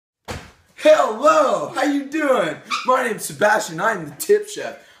Hello, how you doing? My name's Sebastian, I'm the tip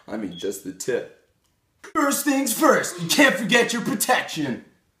chef. I mean just the tip. First things first, you can't forget your protection.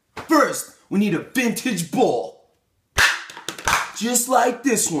 First, we need a vintage bowl. Just like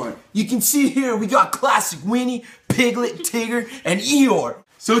this one. You can see here we got classic Winnie, Piglet, Tigger, and Eeyore.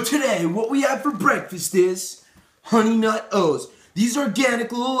 So today, what we have for breakfast is honey nut oats. These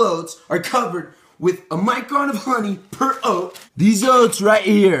organic little oats are covered with a micron of honey per oat. These oats right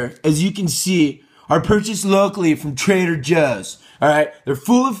here, as you can see, are purchased locally from Trader Joe's. Alright, they're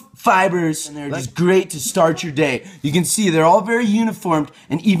full of fibers and they're just great to start your day. You can see they're all very uniformed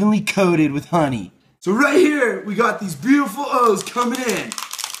and evenly coated with honey. So right here, we got these beautiful oats coming in.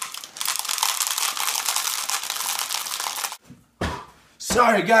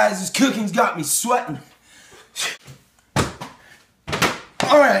 Sorry guys, this cooking's got me sweating.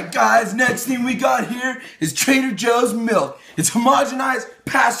 Alright guys, next thing we got here is Trader Joe's milk. It's homogenized,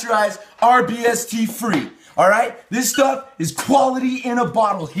 pasteurized, RBST free. Alright, this stuff is quality in a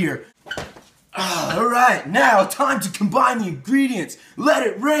bottle here. Alright, now time to combine the ingredients. Let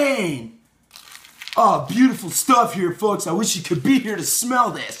it rain. Oh, beautiful stuff here, folks. I wish you could be here to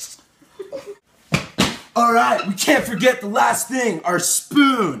smell this. Alright, we can't forget the last thing, our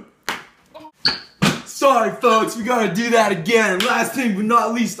spoon. Sorry folks, we gotta do that again. Last thing but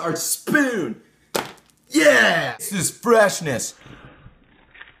not least, our spoon. Yeah! It's this freshness.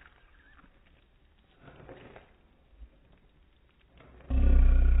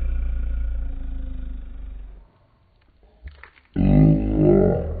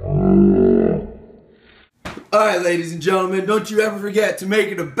 Alright ladies and gentlemen, don't you ever forget to make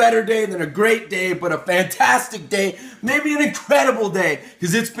it a better day than a great day, but a fantastic day, maybe an incredible day,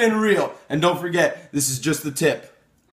 because it's been real. And don't forget, this is just the tip.